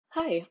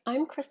Hi,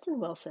 I'm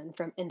Kristen Wilson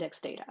from Index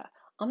Data.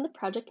 I'm the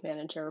project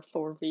manager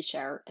for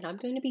ReShare, and I'm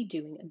going to be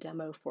doing a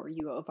demo for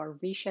you of our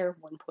ReShare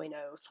 1.0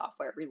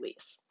 software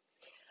release.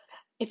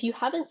 If you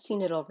haven't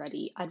seen it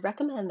already, I'd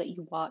recommend that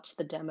you watch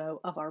the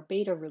demo of our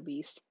beta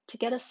release to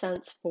get a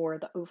sense for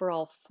the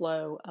overall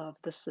flow of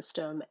the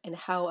system and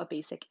how a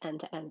basic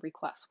end-to-end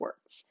request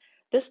works.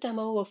 This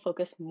demo will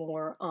focus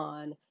more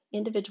on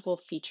individual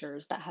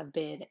features that have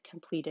been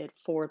completed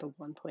for the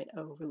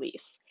 1.0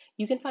 release.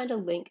 You can find a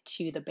link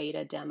to the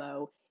beta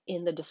demo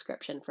in the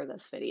description for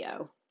this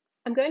video.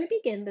 I'm going to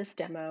begin this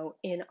demo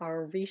in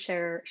our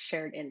ReShare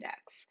shared index.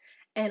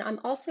 And I'm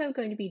also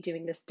going to be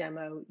doing this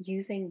demo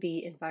using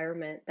the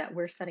environment that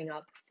we're setting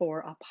up for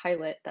a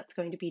pilot that's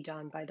going to be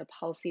done by the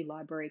Policy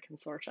Library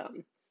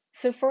Consortium.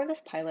 So for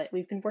this pilot,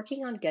 we've been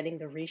working on getting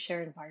the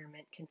ReShare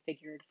environment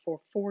configured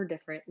for 4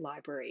 different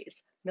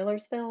libraries: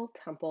 Millersville,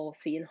 Temple,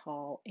 Seton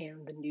Hall,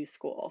 and the New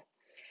School.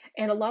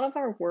 And a lot of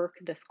our work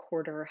this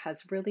quarter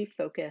has really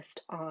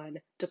focused on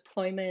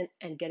deployment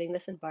and getting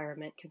this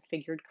environment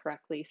configured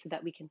correctly so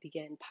that we can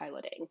begin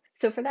piloting.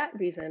 So for that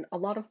reason, a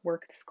lot of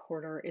work this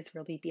quarter is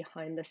really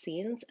behind the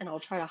scenes, and I'll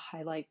try to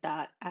highlight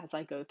that as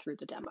I go through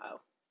the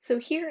demo. So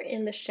here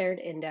in the shared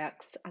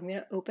index, I'm going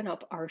to open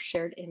up our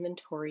shared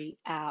inventory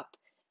app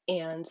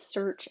and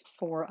search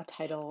for a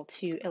title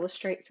to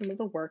illustrate some of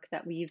the work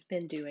that we've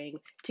been doing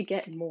to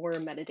get more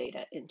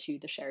metadata into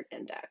the shared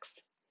index.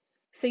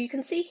 So you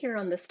can see here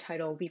on this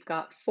title, we've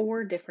got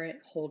 4 different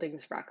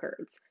holdings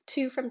records,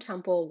 2 from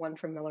Temple, 1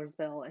 from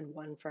Millersville, and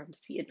 1 from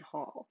Seton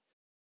Hall.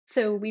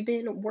 So we've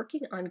been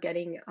working on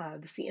getting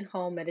the Seton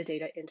Hall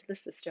metadata into the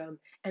system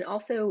and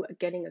also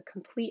getting a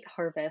complete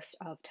harvest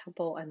of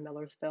Temple and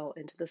Millersville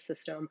into the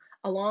system,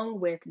 along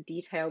with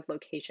detailed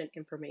location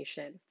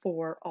information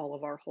for all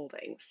of our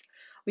holdings.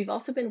 We've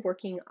also been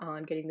working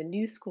on getting the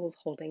new school's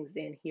holdings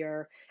in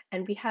here,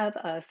 and we have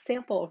a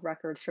sample of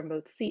records from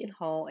both Seton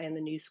Hall and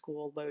the new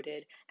school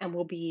loaded, and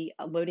we'll be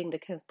loading the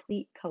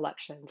complete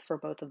collections for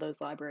both of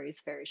those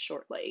libraries very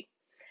shortly.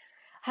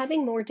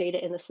 Having more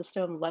data in the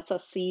system lets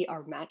us see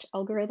our match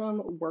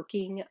algorithm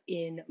working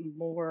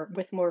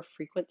with more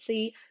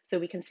frequency. So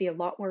we can see a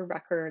lot more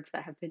records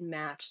that have been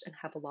matched and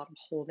have a lot of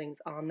holdings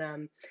on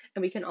them.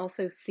 And we can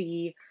also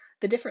see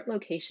the different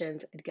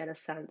locations and get a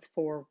sense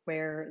for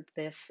where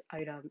this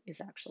item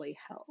is actually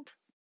held.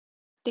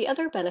 The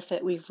other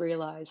benefit we've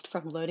realized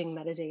from loading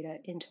metadata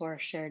into our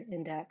shared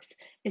index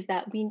is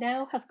that we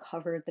now have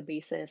covered the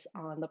basis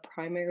on the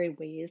primary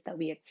ways that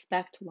we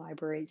expect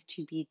libraries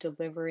to be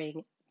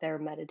delivering their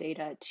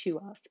metadata to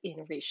us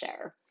in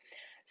ReShare.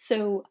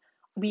 So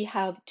we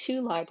have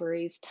 2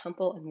 libraries,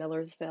 Temple and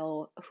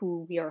Millersville,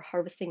 who we are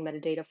harvesting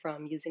metadata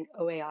from using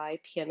OAI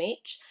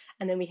PMH.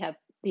 And then we have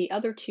the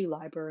other 2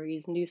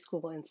 libraries, New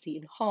School and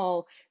Seton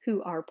Hall,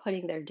 who are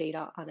putting their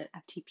data on an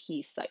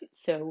FTP site.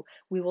 So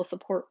we will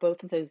support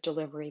both of those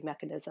delivery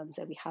mechanisms,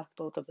 and we have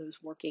both of those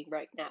working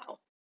right now.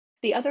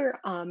 The other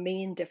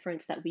main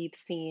difference that we've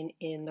seen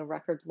in the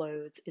record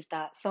loads is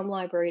that some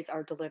libraries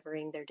are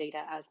delivering their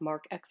data as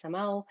MARC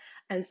XML,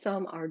 and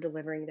some are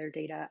delivering their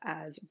data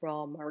as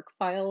raw MARC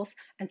files.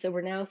 And so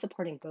we're now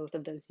supporting both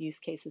of those use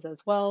cases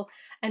as well.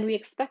 And we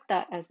expect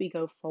that as we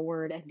go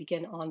forward and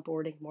begin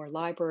onboarding more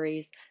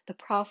libraries, the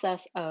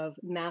process of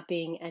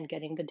mapping and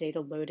getting the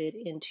data loaded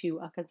into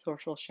a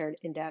consortial shared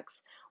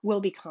index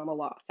will become a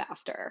lot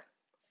faster.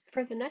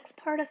 For the next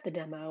part of the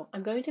demo,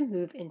 I'm going to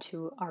move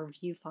into our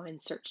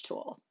ViewFind search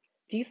tool.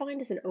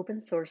 ViewFind is an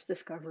open source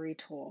discovery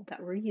tool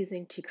that we're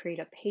using to create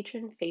a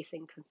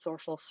patron-facing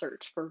consortial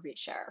search for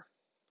ReShare.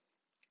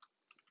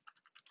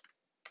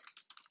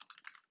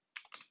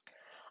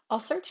 I'll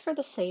search for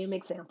the same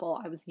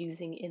example I was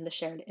using in the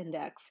shared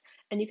index,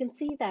 and you can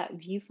see that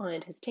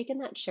ViewFind has taken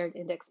that shared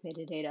index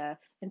metadata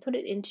and put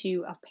it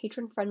into a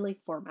patron-friendly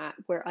format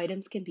where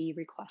items can be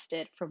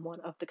requested from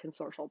one of the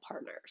consortial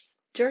partners.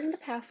 During the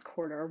past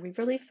quarter, we've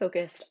really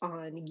focused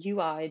on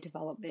UI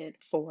development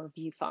for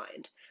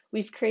ViewFind.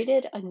 We've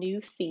created a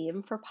new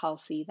theme for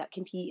policy that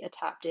can be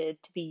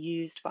adapted to be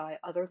used by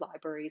other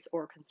libraries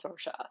or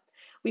consortia.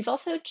 We've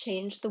also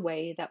changed the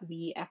way that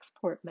we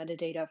export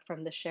metadata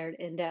from the shared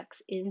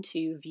index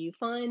into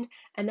ViewFind,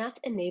 and that's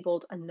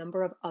enabled a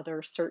number of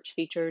other search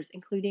features,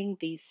 including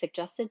these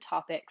suggested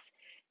topics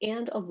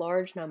and a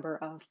large number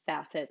of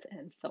facets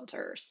and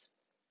filters.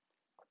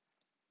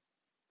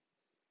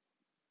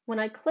 When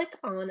I click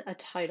on a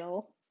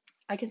title,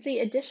 I can see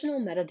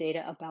additional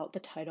metadata about the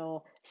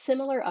title,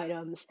 similar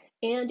items,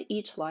 and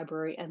each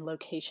library and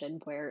location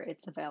where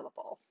it's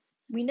available.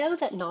 We know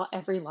that not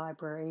every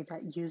library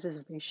that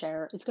uses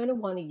ReShare is going to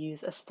want to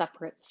use a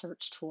separate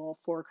search tool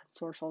for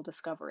consortial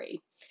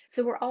discovery.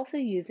 So we're also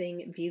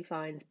using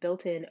ViewFind's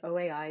built-in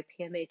OAI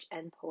PMH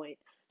endpoint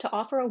to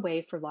offer a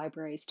way for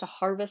libraries to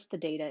harvest the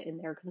data in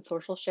their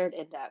consortial shared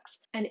index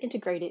and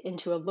integrate it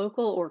into a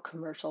local or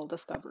commercial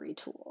discovery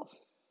tool.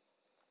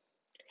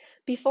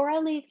 Before I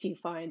leave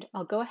ViewFind,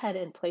 I'll go ahead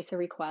and place a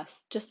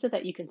request just so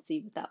that you can see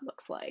what that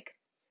looks like.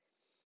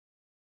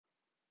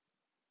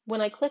 When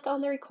I click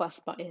on the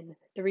request button,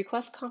 the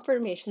request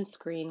confirmation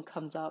screen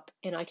comes up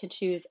and I can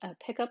choose a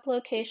pickup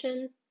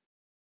location,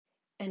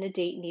 and a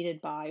date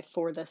needed by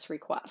for this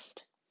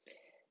request.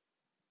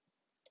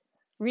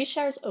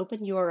 ReShare's Open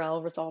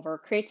URL resolver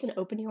creates an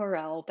open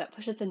URL that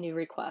pushes a new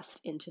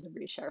request into the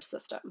ReShare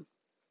system.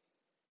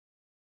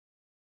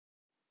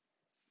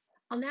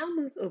 I'll now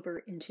move over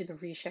into the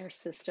ReShare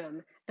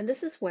system, and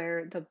this is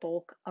where the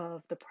bulk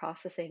of the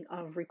processing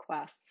of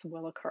requests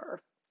will occur.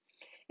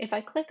 If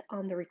I click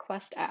on the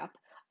Request app,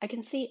 I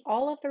can see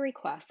all of the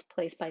requests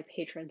placed by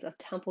patrons of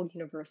Temple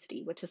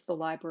University, which is the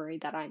library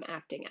that I'm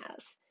acting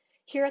as.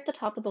 Here at the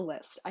top of the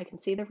list, I can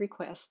see the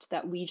request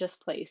that we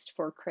just placed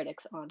for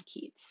Critics on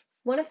Keats.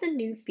 One of the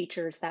new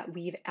features that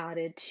we've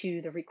added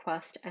to the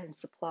request and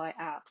supply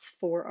apps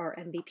for our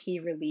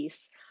MVP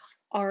release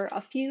are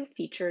a few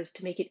features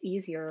to make it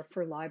easier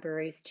for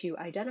libraries to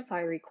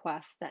identify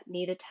requests that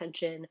need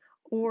attention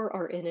or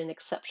are in an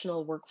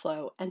exceptional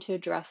workflow and to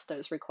address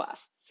those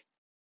requests.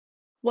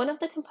 One of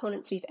the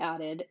components we've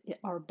added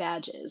are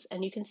badges,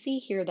 and you can see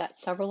here that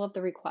several of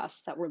the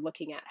requests that we're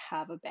looking at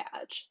have a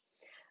badge.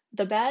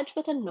 The badge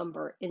with a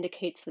number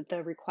indicates that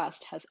the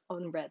request has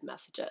unread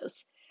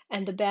messages,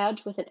 and the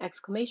badge with an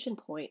exclamation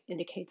point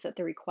indicates that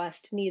the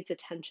request needs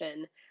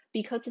attention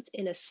because it's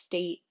in a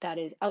state that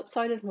is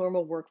outside of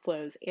normal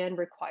workflows and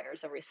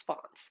requires a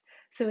response.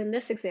 So in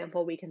this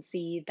example, we can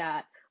see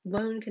that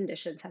loan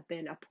conditions have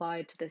been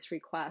applied to this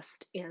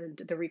request, and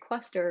the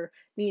requester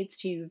needs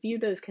to view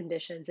those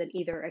conditions and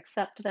either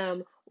accept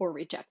them or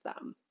reject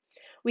them.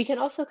 We can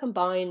also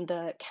combine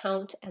the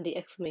count and the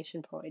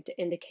exclamation point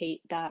to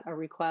indicate that a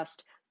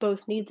request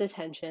both needs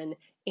attention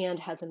and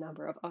has a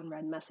number of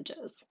unread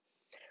messages.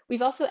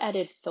 We've also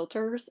added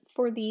filters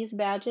for these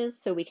badges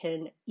so we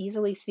can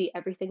easily see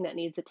everything that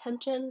needs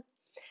attention,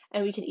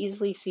 and we can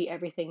easily see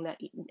everything that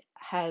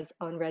has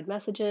unread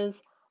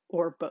messages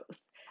or both.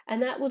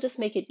 And that will just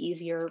make it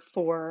easier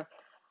for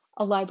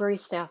a library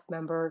staff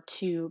member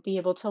to be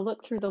able to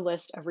look through the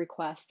list of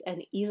requests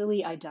and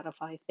easily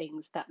identify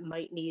things that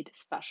might need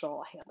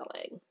special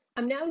handling.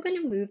 I'm now going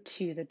to move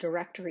to the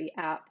directory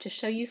app to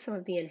show you some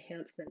of the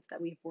enhancements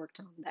that we've worked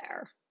on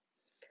there.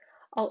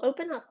 I'll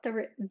open up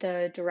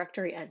the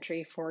directory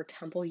entry for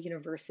Temple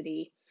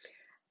University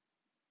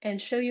and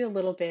show you a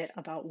little bit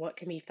about what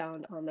can be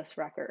found on this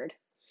record.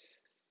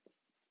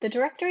 The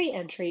directory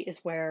entry is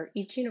where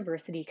each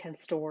university can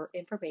store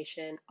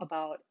information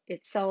about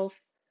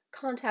itself,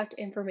 contact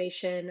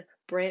information,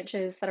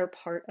 branches that are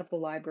part of the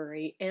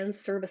library, and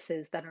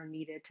services that are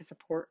needed to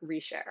support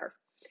ReShare.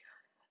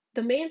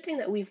 The main thing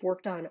that we've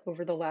worked on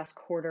over the last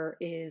quarter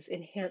is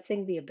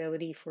enhancing the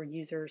ability for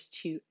users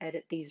to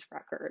edit these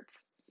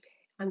records.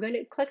 I'm going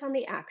to click on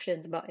the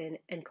Actions button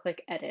and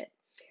click Edit.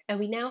 And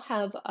we now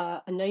have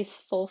a nice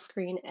full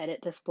screen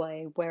edit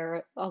display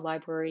where a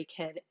library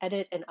can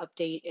edit and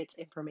update its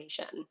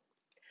information.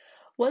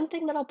 One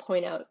thing that I'll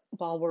point out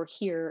while we're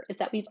here is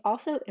that we've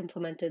also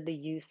implemented the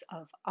use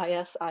of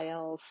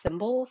ISIL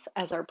symbols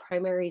as our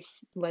primary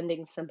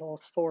lending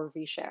symbols for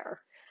ReShare.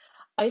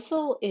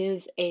 ISIL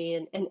is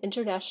an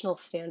international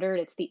standard.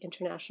 It's the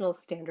International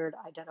Standard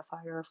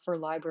Identifier for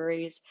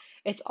libraries.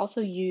 It's also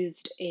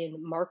used in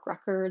MARC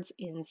records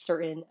in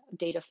certain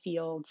data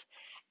fields.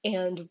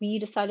 And we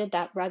decided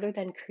that rather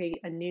than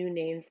create a new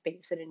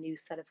namespace and a new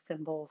set of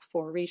symbols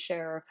for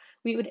ReShare,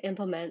 we would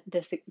implement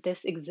this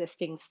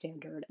existing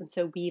standard. And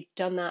so we've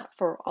done that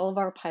for all of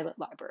our pilot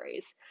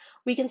libraries.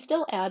 We can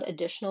still add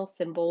additional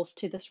symbols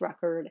to this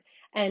record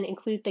and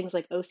include things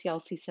like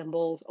OCLC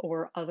symbols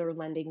or other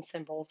lending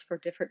symbols for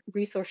different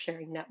resource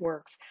sharing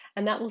networks,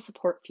 and that will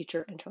support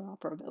future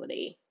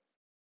interoperability.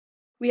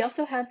 We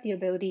also have the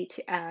ability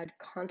to add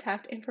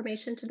contact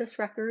information to this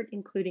record,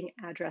 including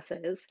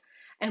addresses.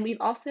 And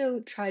we've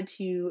also tried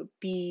to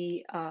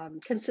be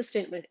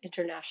consistent with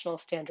international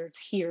standards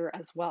here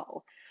as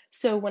well.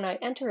 So when I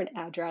enter an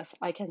address,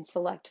 I can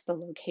select the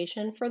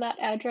location for that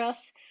address,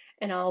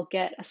 and I'll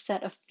get a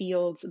set of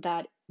fields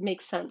that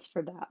make sense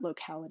for that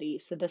locality.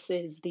 So this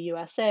is the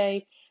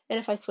USA, and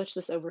if I switch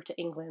this over to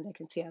England, I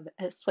can see I have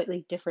a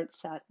slightly different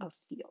set of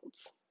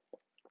fields.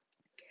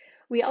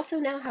 We also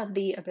now have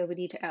the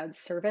ability to add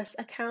service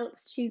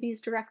accounts to these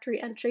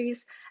directory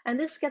entries, and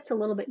this gets a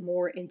little bit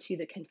more into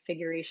the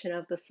configuration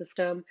of the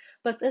system,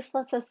 but this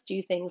lets us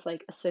do things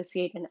like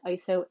associate an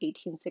ISO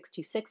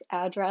 18626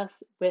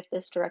 address with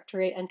this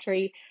directory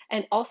entry,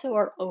 and also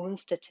our own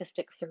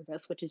statistic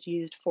service, which is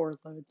used for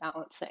load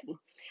balancing.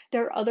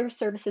 There are other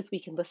services we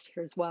can list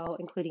here as well,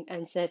 including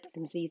NCIP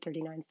and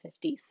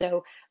Z3950.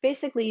 So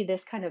basically,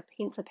 this kind of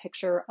paints a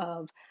picture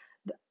of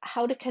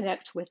how to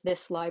connect with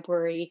this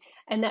library,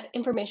 and that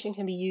information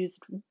can be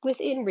used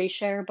within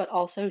ReShare, but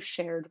also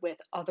shared with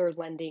other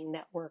lending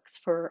networks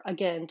for,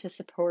 again, to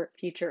support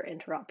future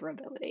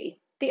interoperability.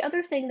 The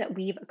other thing that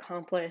we've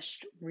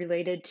accomplished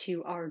related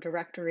to our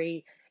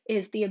directory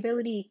is the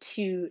ability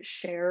to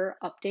share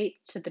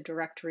updates to the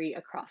directory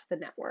across the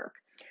network.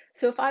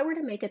 So if I were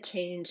to make a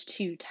change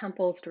to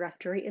Temple's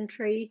directory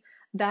entry,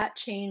 that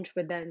change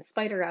would then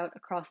spider out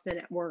across the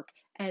network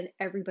and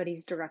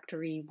everybody's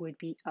directory would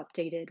be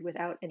updated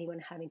without anyone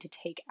having to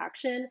take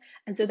action.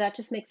 And so that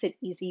just makes it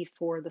easy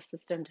for the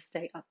system to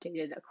stay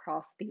updated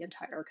across the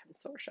entire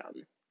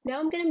consortium. Now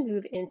I'm going to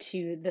move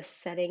into the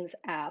Settings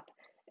app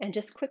and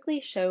just quickly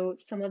show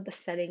some of the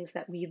settings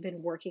that we've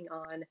been working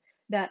on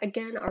that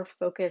again are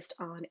focused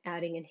on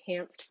adding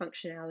enhanced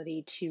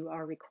functionality to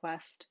our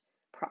request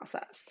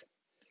process.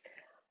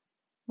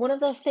 One of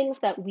the things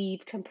that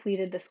we've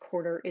completed this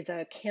quarter is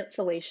a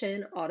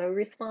cancellation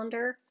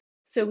autoresponder.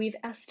 So we've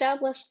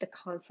established the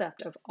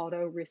concept of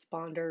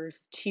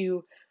autoresponders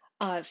to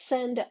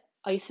send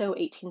ISO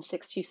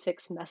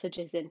 18626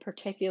 messages in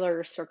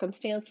particular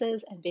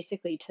circumstances and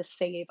basically to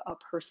save a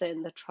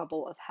person the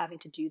trouble of having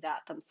to do that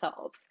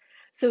themselves.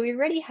 So we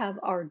already have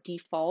our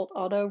default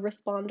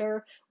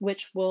autoresponder,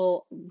 which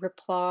will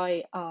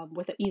reply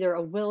with either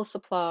a will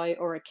supply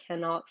or a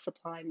cannot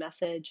supply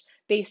message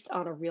based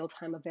on a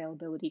real-time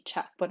availability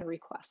check when a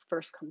request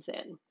first comes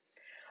in.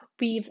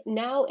 We've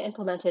now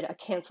implemented a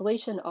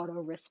cancellation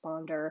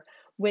autoresponder,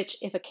 which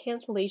if a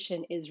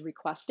cancellation is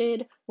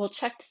requested, will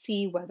check to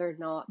see whether or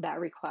not that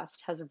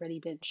request has already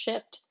been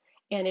shipped.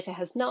 And if it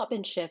has not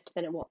been shipped,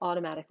 then it will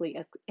automatically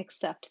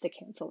accept the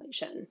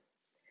cancellation.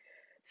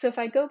 So if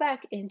I go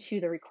back into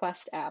the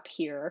request app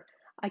here,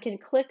 I can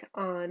click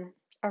on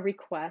a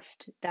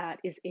request that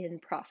is in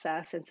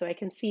process. And so I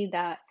can see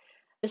that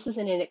this is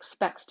in an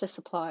expects to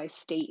supply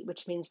state,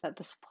 which means that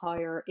the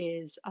supplier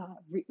is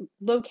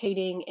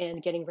locating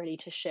and getting ready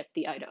to ship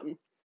the item.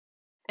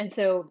 And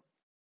so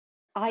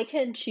I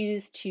can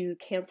choose to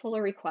cancel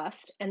a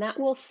request, and that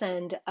will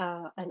send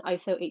an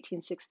ISO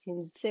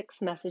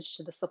 18626 message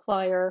to the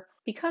supplier.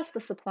 Because the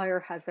supplier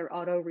has their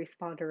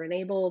autoresponder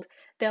enabled,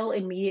 they'll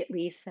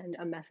immediately send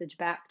a message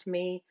back to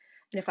me.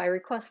 And if I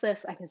request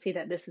this, I can see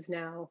that this is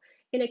now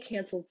in a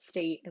canceled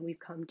state and we've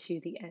come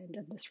to the end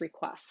of this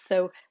request.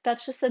 So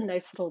that's just a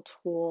nice little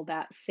tool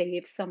that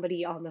saves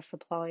somebody on the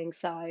supplying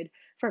side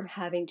from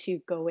having to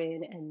go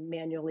in and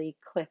manually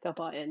click a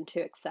button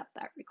to accept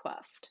that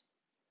request.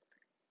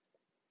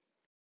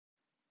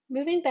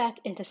 Moving back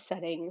into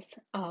settings,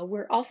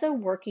 we're also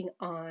working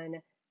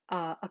on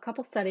a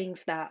couple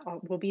settings that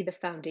will be the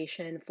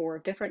foundation for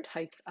different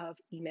types of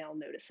email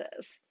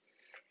notices.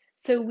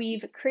 So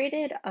we've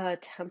created a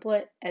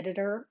template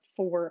editor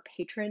for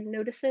patron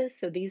notices.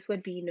 So these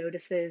would be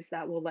notices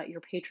that will let your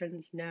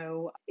patrons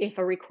know if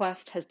a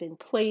request has been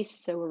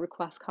placed, so a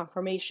request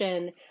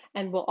confirmation,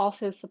 and will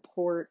also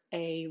support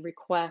a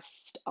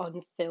request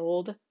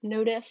unfilled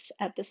notice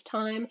at this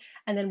time.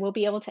 And then we'll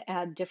be able to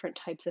add different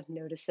types of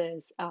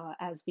notices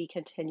as we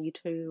continue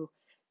to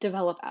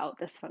develop out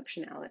this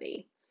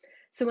functionality.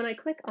 So when I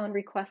click on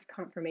request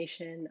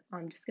confirmation,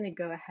 I'm just going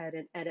to go ahead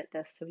and edit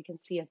this so we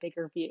can see a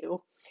bigger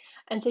view.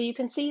 And so you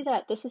can see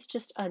that this is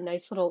just a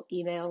nice little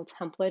email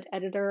template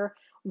editor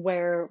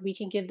where we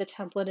can give the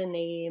template a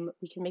name,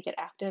 we can make it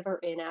active or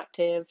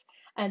inactive,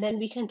 and then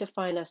we can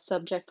define a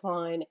subject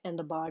line and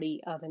the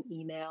body of an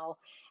email.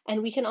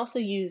 And we can also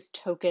use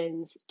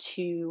tokens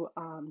to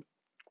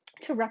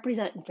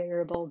represent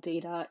variable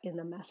data in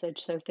the message,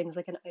 so things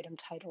like an item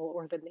title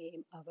or the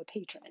name of a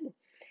patron.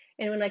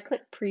 And when I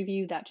click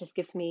preview, that just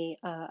gives me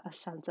a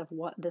sense of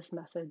what this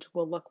message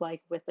will look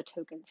like with the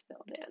tokens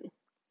filled in.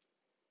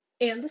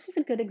 And this is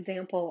a good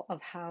example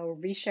of how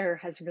ReShare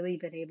has really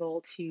been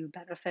able to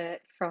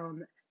benefit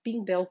from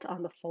being built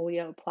on the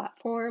Folio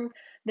platform.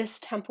 This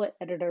template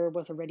editor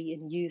was already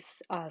in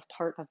use as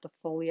part of the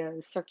Folio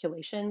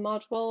circulation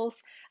modules.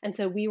 And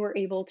so we were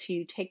able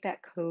to take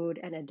that code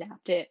and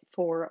adapt it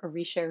for a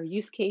ReShare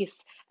use case.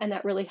 And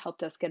that really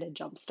helped us get a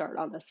jump start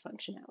on this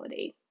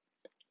functionality.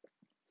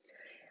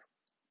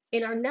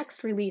 In our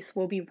next release,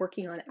 we'll be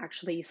working on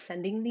actually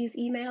sending these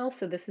emails.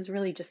 So this is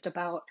really just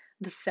about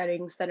the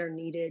settings that are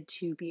needed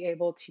to be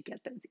able to get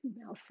those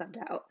emails sent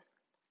out.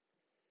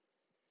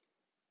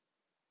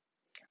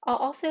 I'll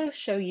also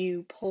show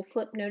you pull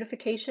slip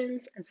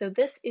notifications. And so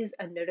this is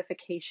a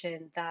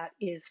notification that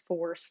is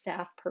for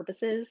staff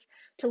purposes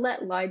to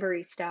let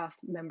library staff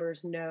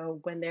members know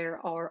when there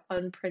are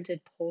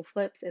unprinted pull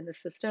slips in the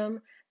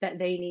system that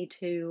they need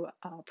to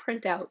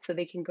print out so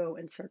they can go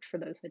and search for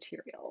those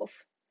materials.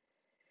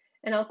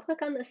 And I'll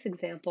click on this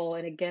example,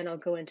 and again, I'll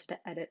go into the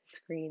edit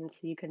screen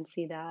so you can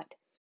see that.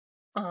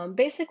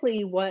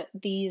 Basically, what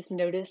these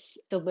notice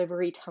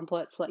delivery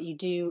templates let you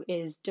do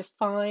is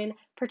define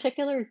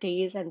particular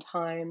days and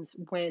times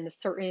when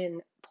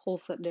certain pull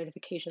slip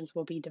notifications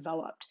will be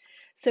developed.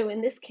 So in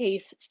this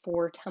case,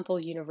 for Temple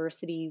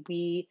University,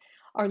 we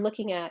are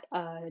looking at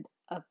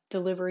a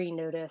delivery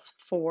notice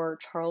for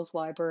Charles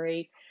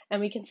Library, and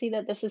we can see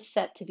that this is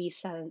set to be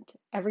sent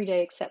every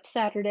day except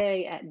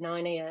Saturday at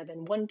 9 a.m.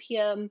 and 1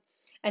 p.m.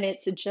 And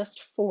it's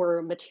just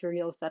for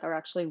materials that are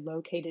actually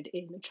located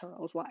in the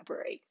Charles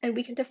Library. And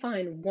we can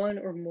define one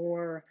or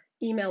more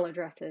email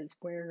addresses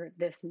where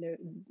this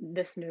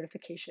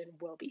notification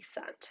will be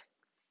sent.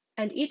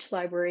 And each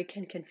library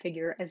can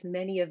configure as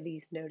many of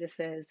these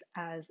notices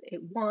as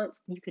it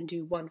wants. You can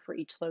do one for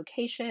each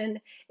location.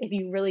 If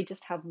you really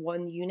just have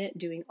one unit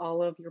doing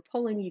all of your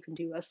polling, you can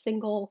do a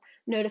single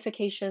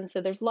notification.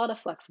 So there's a lot of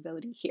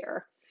flexibility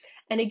here.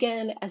 And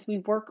again, as we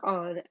work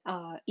on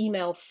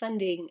email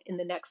sending in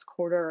the next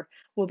quarter,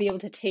 we'll be able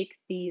to take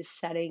these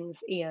settings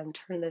and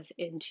turn this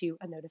into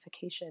a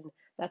notification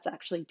that's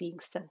actually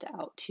being sent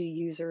out to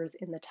users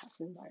in the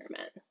test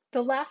environment.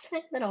 The last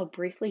thing that I'll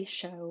briefly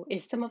show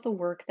is some of the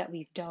work that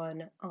we've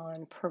done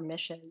on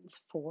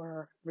permissions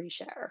for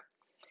ReShare.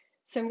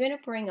 So I'm going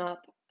to bring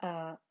up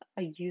a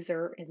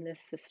user in this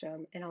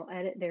system and I'll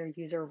edit their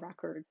user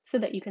record so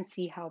that you can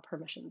see how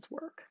permissions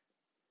work.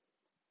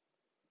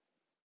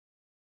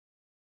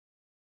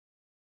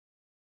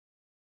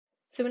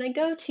 So when I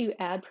go to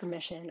add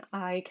permission,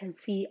 I can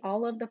see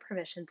all of the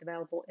permissions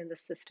available in the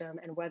system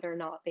and whether or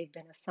not they've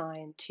been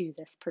assigned to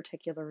this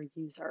particular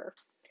user.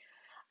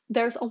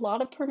 There's a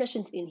lot of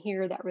permissions in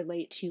here that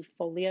relate to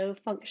folio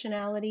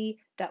functionality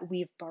that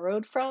we've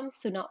borrowed from,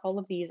 so not all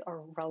of these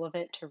are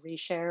relevant to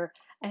ReShare,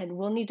 and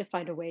we'll need to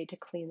find a way to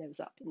clean those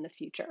up in the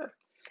future.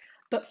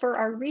 But for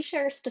our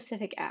ReShare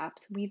specific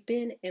apps, we've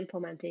been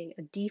implementing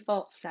a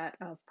default set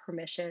of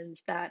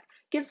permissions that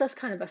gives us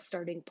kind of a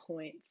starting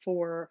point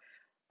for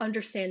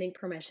understanding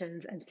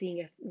permissions and seeing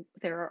if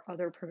there are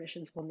other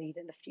permissions we'll need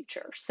in the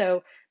future.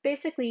 So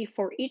basically,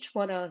 for each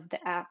one of the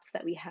apps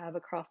that we have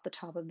across the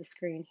top of the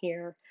screen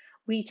here,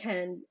 we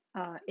can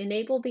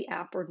enable the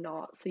app or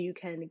not. So you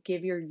can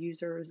give your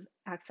users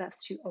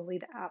access to only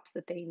the apps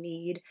that they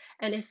need.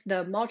 And if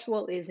the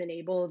module is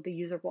enabled, the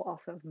user will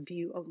also have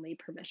view only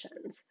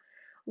permissions.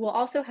 We'll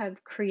also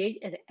have create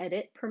and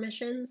edit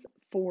permissions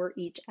for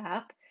each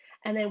app.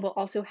 And then we'll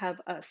also have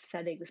a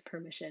settings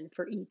permission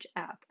for each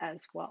app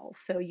as well.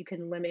 So you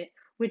can limit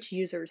which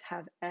users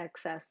have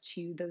access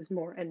to those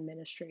more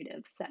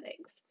administrative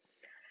settings.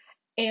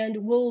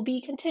 And we'll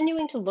be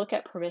continuing to look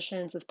at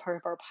permissions as part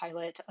of our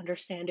pilot to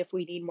understand if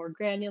we need more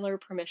granular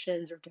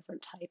permissions or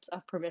different types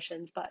of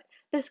permissions, but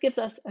this gives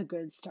us a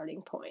good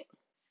starting point.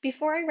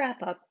 Before I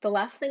wrap up, the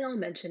last thing I'll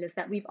mention is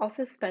that we've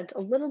also spent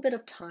a little bit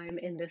of time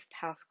in this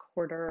past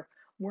quarter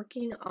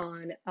working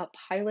on a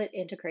pilot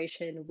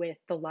integration with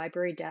the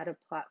library data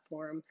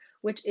platform,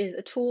 which is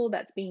a tool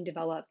that's being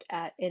developed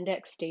at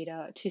Index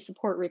Data to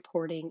support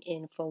reporting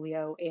in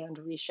Folio and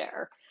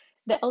ReShare.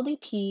 The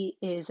LDP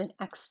is an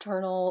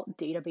external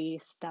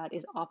database that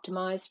is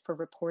optimized for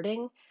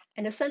reporting,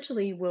 and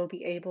essentially we'll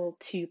be able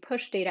to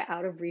push data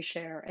out of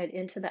ReShare and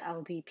into the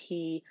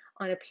LDP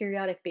on a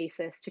periodic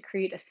basis to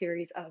create a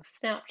series of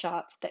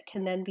snapshots that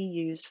can then be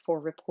used for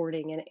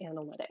reporting and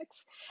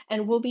analytics.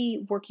 And we'll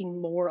be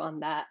working more on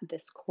that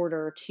this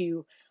quarter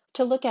to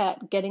look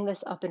at getting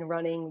this up and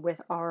running with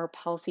our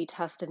policy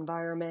test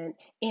environment.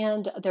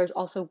 And there's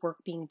also work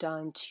being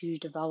done to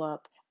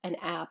develop an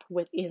app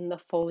within the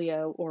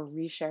Folio or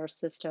ReShare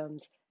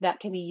systems that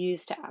can be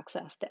used to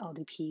access the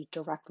LDP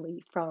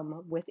directly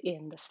from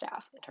within the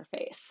staff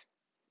interface.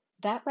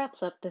 That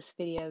wraps up this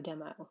video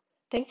demo.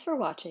 Thanks for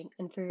watching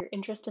and for your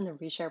interest in the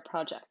ReShare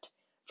project.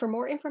 For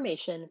more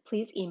information,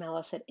 please email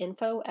us at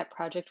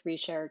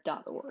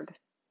info@projectreshare.org.